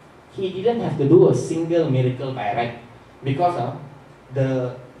 He didn't have to do a single miracle by right, because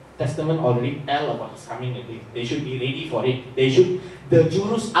the Testament already tell about his coming. They should be ready for it.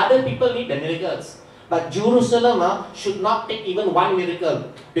 Other people need the miracles. But Jerusalem should not take even one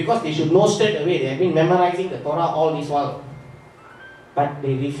miracle, because they should know straight away. They have been memorizing the Torah all this while. But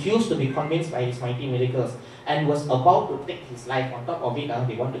they refused to be convinced by his mighty miracles and was about to take his life. On top of it,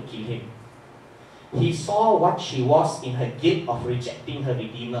 they want to kill him. He saw what she was in her guilt of rejecting her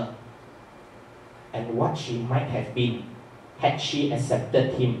Redeemer and what she might have been had she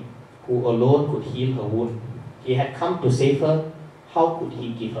accepted him, who alone could heal her wound. He had come to save her. How could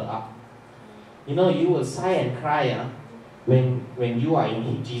he give her up? You will sigh and cry when you are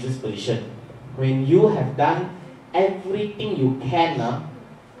in Jesus' position. When you have done everything you can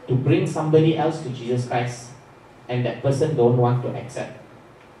to bring somebody else to Jesus Christ, and that person don't want to accept.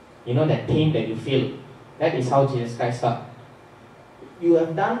 That pain that you feel. That is how Jesus Christ felt. You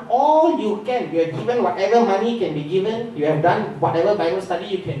have done all you can. You have given whatever money can be given. You have done whatever Bible study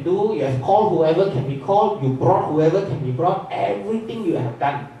you can do. You have called whoever can be called. You brought whoever can be brought. Everything you have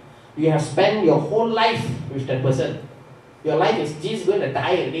done. You have spent your whole life with that person. Your life is just going to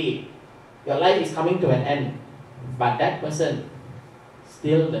die already. Your life is coming to an end. But that person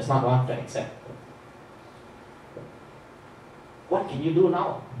still does not want to accept. What can you do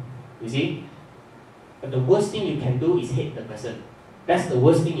now? You see? But the worst thing you can do is hate the person. That's the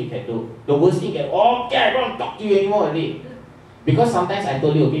worst thing you can do. The worst thing you can, okay, I don't talk to you anymore already. Because sometimes I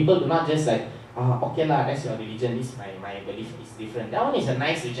told you, people do not just like, okay lah, that's your religion, this my belief is different. That one is a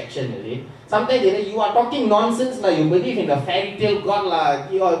nice rejection, really. Sometimes they say, you are talking nonsense lah, you believe in the fairy tale God lah,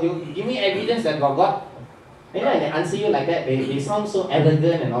 you give me evidence that God. And then they answer you like that, they sound so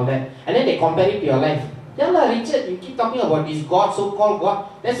arrogant and all that. And then they compare it to your life. Yeah lah, Richard, you keep talking about this God, so-called God.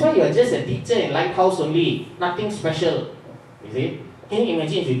 That's why you are just a teacher in Lighthouse only, nothing special. You see? Can you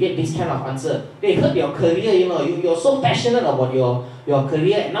imagine if you get this kind of answer? They hurt your career, you're so passionate about your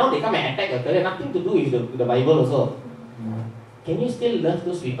career, and now they come and attack your career, nothing to do with the Bible also. Can you still love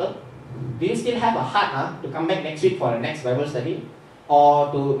those people? Do you still have a heart to come back next week for the next Bible study? Or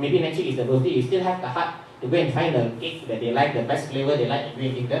to maybe next week is the birthday, you still have the heart to go and find the cake that they like, the best flavor they like, and go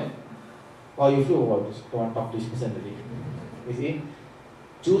and give them? Or you feel, just don't want to talk to this person today. You see?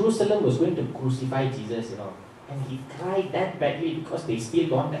 Jerusalem was going to crucify Jesus, and he cried that badly because they still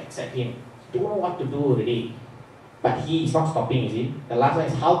don't want to accept him. Don't know what to do already. But he is not stopping, you see. The last one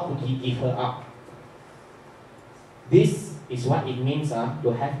is, how could he give her up? This is what it means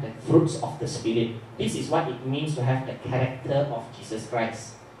to have the fruits of the Spirit. This is what it means to have the character of Jesus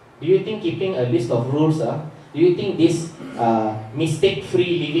Christ. Do you think keeping a list of rules, do you think this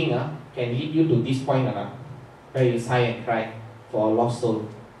mistake-free living can lead you to this point where you sigh and cry for a lost soul?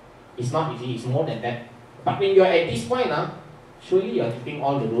 It's not easy, it's more than that. But when you are at this point, surely you are keeping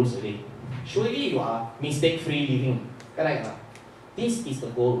all the rules already. Surely you are mistake-free living. Correct? This is the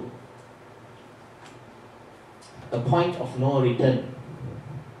goal. The point of no return.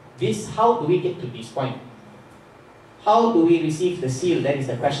 How do we get to this point? How do we receive the seal? That is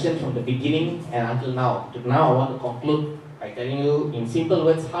the question from the beginning and until now. Now I want to conclude by telling you in simple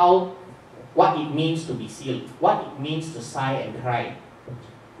words what it means to be sealed. What it means to sigh and cry.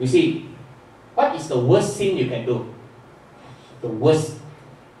 You see, what is the worst sin you can do? The worst.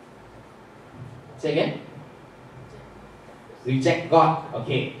 Say again? Reject God.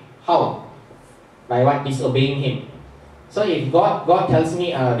 Okay. How? By what? Disobeying Him. So if God tells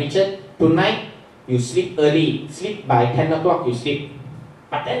me, Richard, tonight you sleep early. Sleep by 10 o'clock you sleep.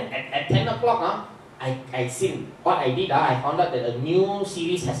 But then at 10 o'clock, I sin. What I did, I found out that a new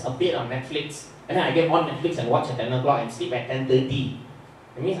series has appeared on Netflix. And then I get on Netflix and watch at 10 o'clock and sleep at 10:30.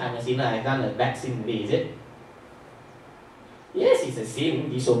 That means I'm a sinner. I've done a bad sin today, is it? Yes, it's a sin.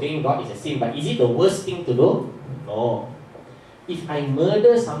 Disobeying God is a sin. But is it the worst thing to do? No. If I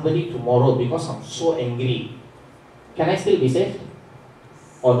murder somebody tomorrow because I'm so angry, can I still be saved?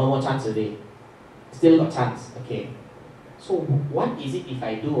 Or no more chance today? Still got chance. Okay. So what is it if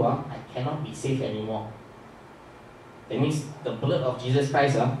I do, I cannot be saved anymore? That means the blood of Jesus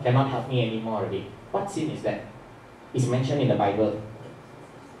Christ cannot help me anymore already. What sin is that? It's mentioned in the Bible.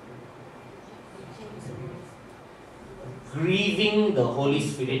 Grieving the Holy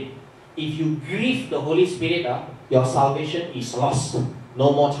Spirit. If you grieve the Holy Spirit, your salvation is lost.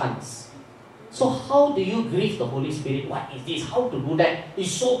 No more chance. So how do you grieve the Holy Spirit? What is this? How to do that?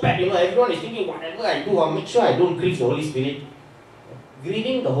 It's so bad, everyone is thinking, whatever I do, I'll make sure I don't grieve the Holy Spirit.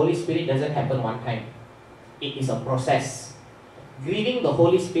 Grieving the Holy Spirit doesn't happen one time. It is a process. Grieving the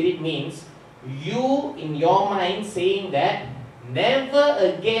Holy Spirit means you in your mind saying that never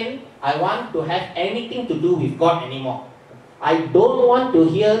again I want to have anything to do with God anymore. I don't want to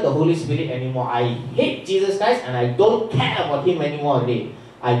hear the Holy Spirit anymore. I hate Jesus Christ and I don't care about Him anymore already.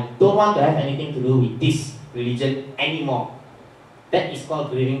 I don't want to have anything to do with this religion anymore. That is called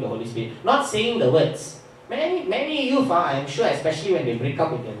grieving the Holy Spirit. Not saying the words. Many youth, I am sure, especially when they break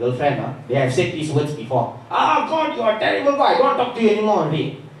up with their girlfriend, they have said these words before. God, you are terrible God, I don't want to talk to you anymore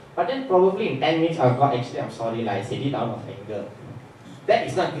already. But then probably in 10 minutes, God, actually I'm sorry, I said it out of anger. That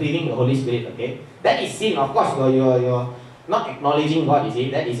is not grieving the Holy Spirit, okay? That is sin, of course, you're not acknowledging God, you see,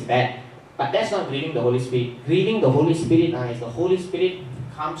 that is bad. But that's not grieving the Holy Spirit. Grieving the Holy Spirit is the Holy Spirit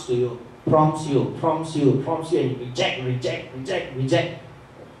comes to you, prompts you, and you reject.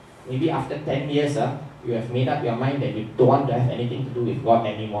 Maybe after 10 years, you have made up your mind that you don't want to have anything to do with God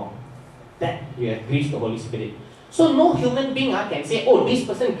anymore. That you have grieved the Holy Spirit. So no human being can say, this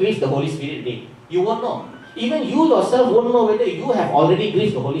person grieves the Holy Spirit today. You won't know. Even you yourself won't know whether you have already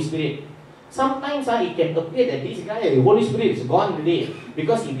grieved the Holy Spirit. Sometimes it can appear that this guy, the Holy Spirit is gone today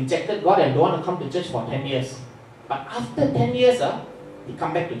because he rejected God and don't want to come to church for 10 years. But after 10 years, he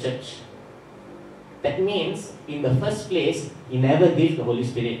come back to church. That means, in the first place, he never grieved the Holy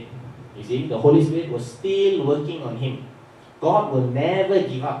Spirit. You see, the Holy Spirit was still working on him. God will never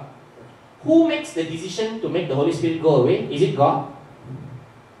give up. Who makes the decision to make the Holy Spirit go away? Is it God?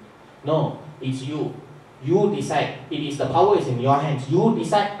 No, it's you. You decide. It is the power is in your hands. You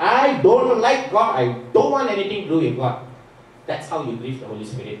decide, I don't like God. I don't want anything to do with God. That's how you grieve the Holy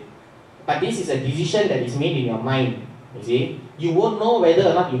Spirit. But this is a decision that is made in your mind. You see, you won't know whether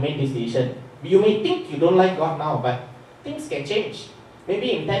or not you made this decision. You may think you don't like God now, but things can change.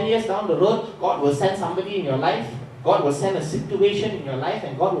 Maybe in 10 years down the road, God will send somebody in your life, God will send a situation in your life,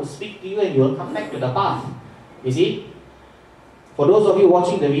 and God will speak to you and you will come back to the path. You see? For those of you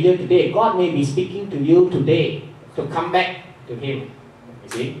watching the video today, God may be speaking to you today to come back to Him. You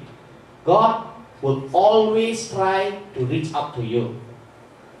see? God will always try to reach out to you.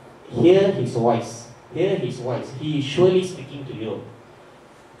 Hear His voice. Hear His voice. He is surely speaking to you.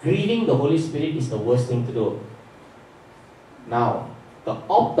 Grieving the Holy Spirit is the worst thing to do. Now, the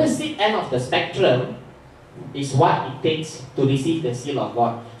opposite end of the spectrum is what it takes to receive the seal of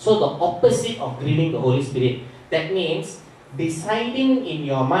God. So the opposite of grieving the Holy Spirit, that means deciding in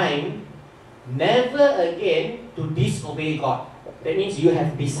your mind never again to disobey God. That means you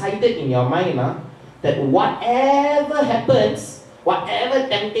have decided in your mind that whatever happens, whatever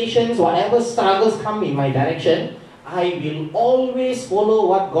temptations, whatever struggles come in my direction, I will always follow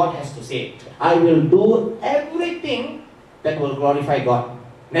what God has to say. I will do everything that will glorify God.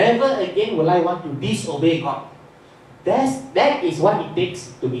 Never again will I want to disobey God. That is what it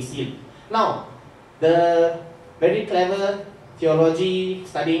takes to be sealed. Now, the very clever theology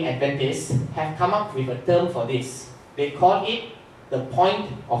studying Adventists have come up with a term for this. They call it the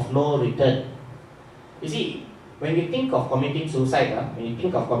point of no return. You see, when you think of committing suicide,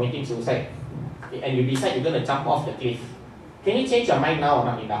 and you decide you're going to jump off the cliff, can you change your mind now or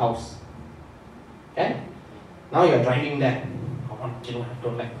not in the house? Okay? Now you're driving there. Come on, I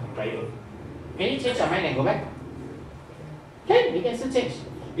don't like I'm driving. Can you change your mind and go back? Okay, you can still change.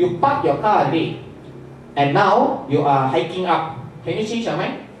 You park your car already, and now you are hiking up. Can you change your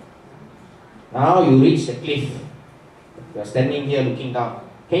mind? Now you reach the cliff. You're standing here looking down.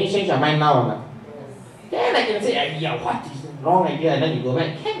 Can you change your mind now or not? Then I can say, yeah, what is the wrong idea? And then you go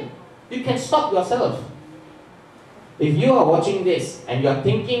back. You can stop yourself. If you are watching this and you are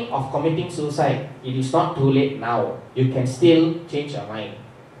thinking of committing suicide, it is not too late now. You can still change your mind.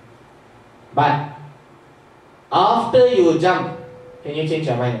 But after you jump, can you change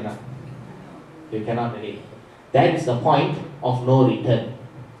your mind or not? You cannot really. That is the point of no return.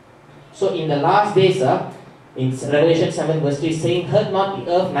 So in the last days, in Revelation 7 verse 3, saying, "Hurt not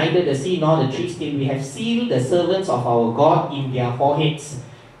the earth, neither the sea nor the trees, till we have sealed the servants of our God in their foreheads."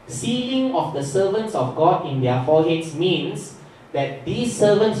 Sealing of the servants of God in their foreheads means that these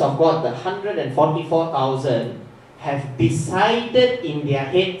servants of God, the 144,000, have decided in their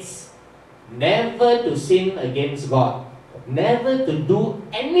heads never to sin against God, never to do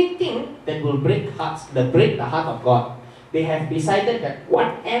anything that will break the heart of God. They have decided that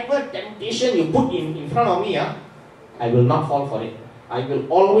whatever temptation you put in front of me, I will not fall for it. I will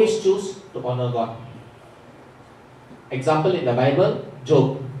always choose to honor God. Example in the Bible,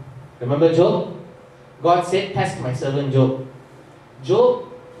 Job. Remember Job? God said, "Test my servant Job." Job,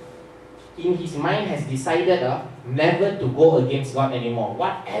 in his mind, has decided never to go against God anymore.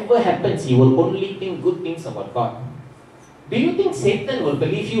 Whatever happens, he will only think good things about God. Do you think Satan will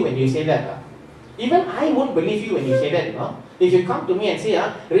believe you when you say that? Even I won't believe you when you say that. If you come to me and say,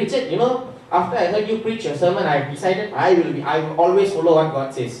 "Richard, after I heard you preach your sermon, I have decided I will always follow what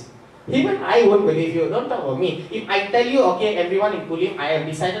God says." Even I won't believe you. Don't talk about me. If I tell you, okay, everyone in Kulim, I have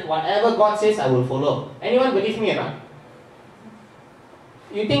decided whatever God says, I will follow. Anyone believe me or not?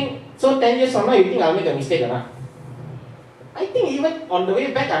 You think, so 10 years from now, you think I'll make a mistake or not? I think even on the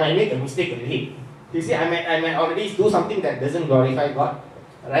way back, I might make a mistake already. You see, I might already do something that doesn't glorify God.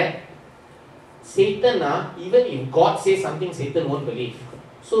 Right? Satan, even if God says something, Satan won't believe.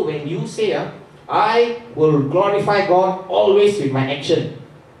 So when you say, I will glorify God always with my action,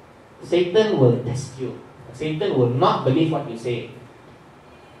 Satan will test you. Satan will not believe what you say.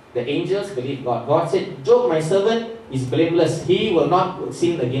 The angels believe God. God said, "Job, my servant, is blameless. He will not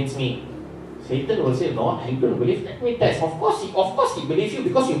sin against me." Satan will say, "No, I don't believe. Let me test." Of course he believes you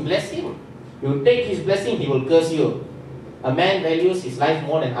because you bless him. You take his blessing, he will curse you. A man values his life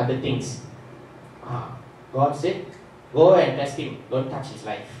more than other things. God said, "Go and test him. Don't touch his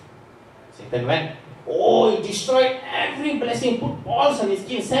life." Satan went. He destroyed every blessing, put balls on his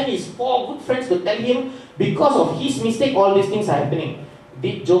skin, sent his 4 good friends to tell him, because of his mistake, all these things are happening.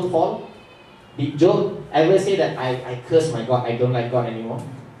 Did Job fall? Did Job ever say that I curse my God, I don't like God anymore?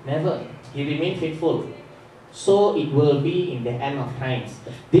 Never. He remained faithful. So it will be in the end of times.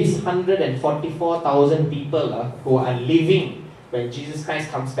 These 144,000 people who are living when Jesus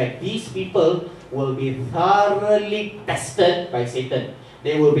Christ comes back, these people will be thoroughly tested by Satan.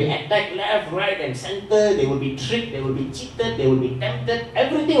 They will be attacked left, right and center. They will be tricked, they will be cheated, they will be tempted.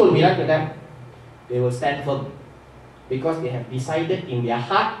 Everything will be done to them. They will stand firm because they have decided in their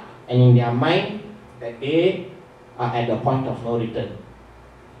heart and in their mind that they are at the point of no return.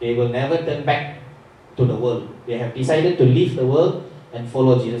 They will never turn back to the world. They have decided to leave the world and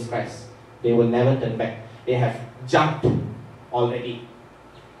follow Jesus Christ. They will never turn back. They have jumped already.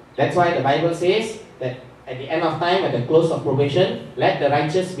 That's why the Bible says that at the end of time, at the close of probation, let the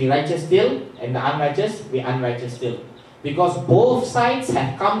righteous be righteous still, and the unrighteous be unrighteous still. Because both sides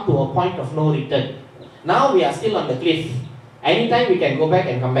have come to a point of no return. Now we are still on the cliff. Anytime we can go back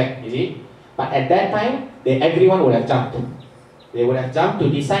and come back, you see. But at that time, everyone would have jumped. They would have jumped to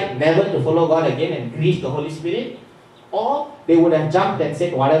decide never to follow God again and grieve the Holy Spirit. Or they would have jumped and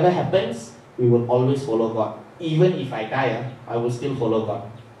said, whatever happens, we will always follow God. Even if I die, I will still follow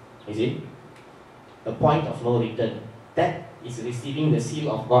God. You see? The point of no return. That is receiving the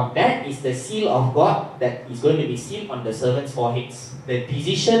seal of God. That is the seal of God that is going to be sealed on the servants' foreheads. The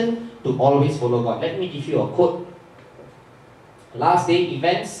decision to always follow God. Let me give you a quote. Last Day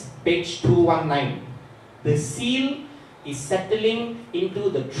Events, page 219. The seal is settling into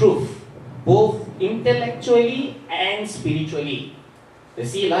the truth, both intellectually and spiritually. The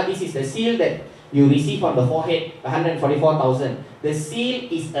seal, this is the seal that you receive on the forehead, 144,000. The seal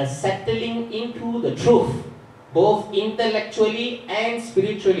is a settling into the truth, both intellectually and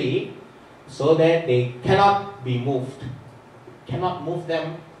spiritually, so that they cannot be moved. Cannot move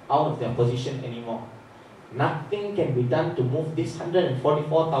them out of their position anymore. Nothing can be done to move this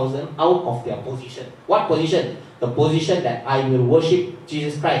 144,000 out of their position. What position? The position that I will worship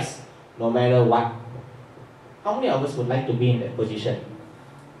Jesus Christ no matter what. How many of us would like to be in that position?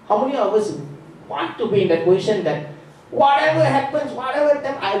 How many of us want to be in that position that whatever happens, whatever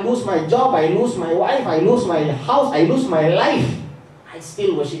time, I lose my job, I lose my wife, I lose my house, I lose my life, I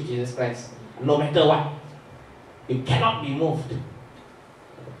still worship Jesus Christ no matter what. You cannot be moved.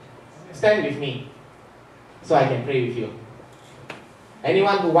 Stand with me so I can pray with you.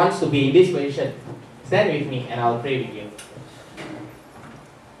 Anyone who wants to be in this position, stand with me and I'll pray with you.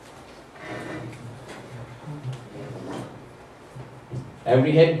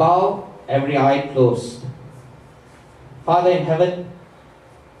 Every head bowed, every eye closed. Father in heaven,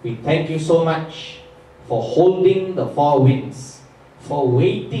 we thank you so much for holding the four winds, for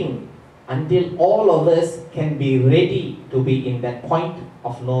waiting until all of us can be ready to be in that point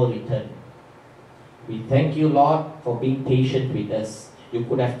of no return. We thank you, Lord, for being patient with us. You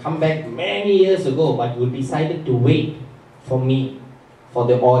could have come back many years ago, but you decided to wait for me, for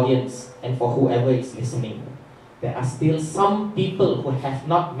the audience, and for whoever is listening. There are still some people who have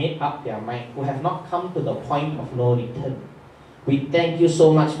not made up their mind, who have not come to the point of no return. We thank you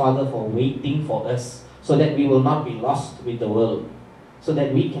so much, Father, for waiting for us, so that we will not be lost with the world, so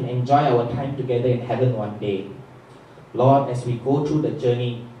that we can enjoy our time together in heaven one day. Lord, as we go through the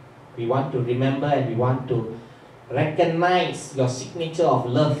journey, we want to remember and we want to recognize your signature of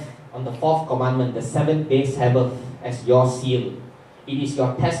love on the fourth commandment, the 7-day Sabbath, as your seal. It is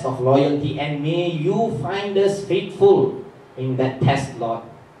your test of loyalty, and may you find us faithful in that test, Lord.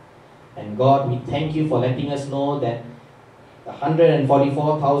 And God, we thank you for letting us know that the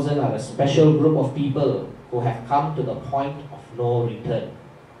 144,000 are a special group of people who have come to the point of no return.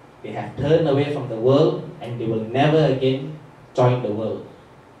 They have turned away from the world and they will never again join the world.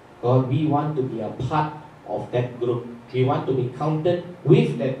 God, we want to be a part of that group. We want to be counted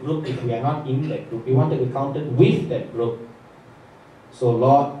with that group. If we are not in that group, we want to be counted with that group. So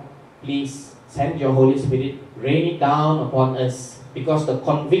Lord, please send your Holy Spirit, rain it down upon us, because the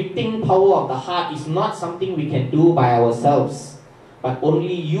convicting power of the heart is not something we can do by ourselves, but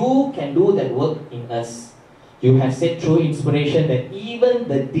only you can do that work in us. You have said through inspiration that even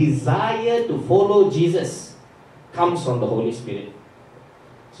the desire to follow Jesus comes from the Holy Spirit.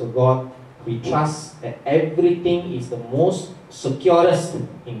 So God, we trust that everything is the most securest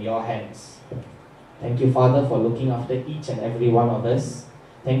in your hands. Thank you, Father, for looking after each and every one of us.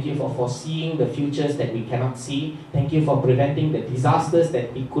 Thank you for foreseeing the futures that we cannot see. Thank you for preventing the disasters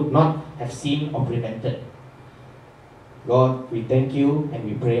that we could not have seen or prevented. God, we thank you and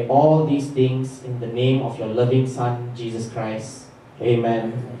we pray all these things in the name of your loving Son, Jesus Christ.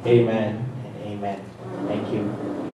 Amen, amen, and amen. Thank you.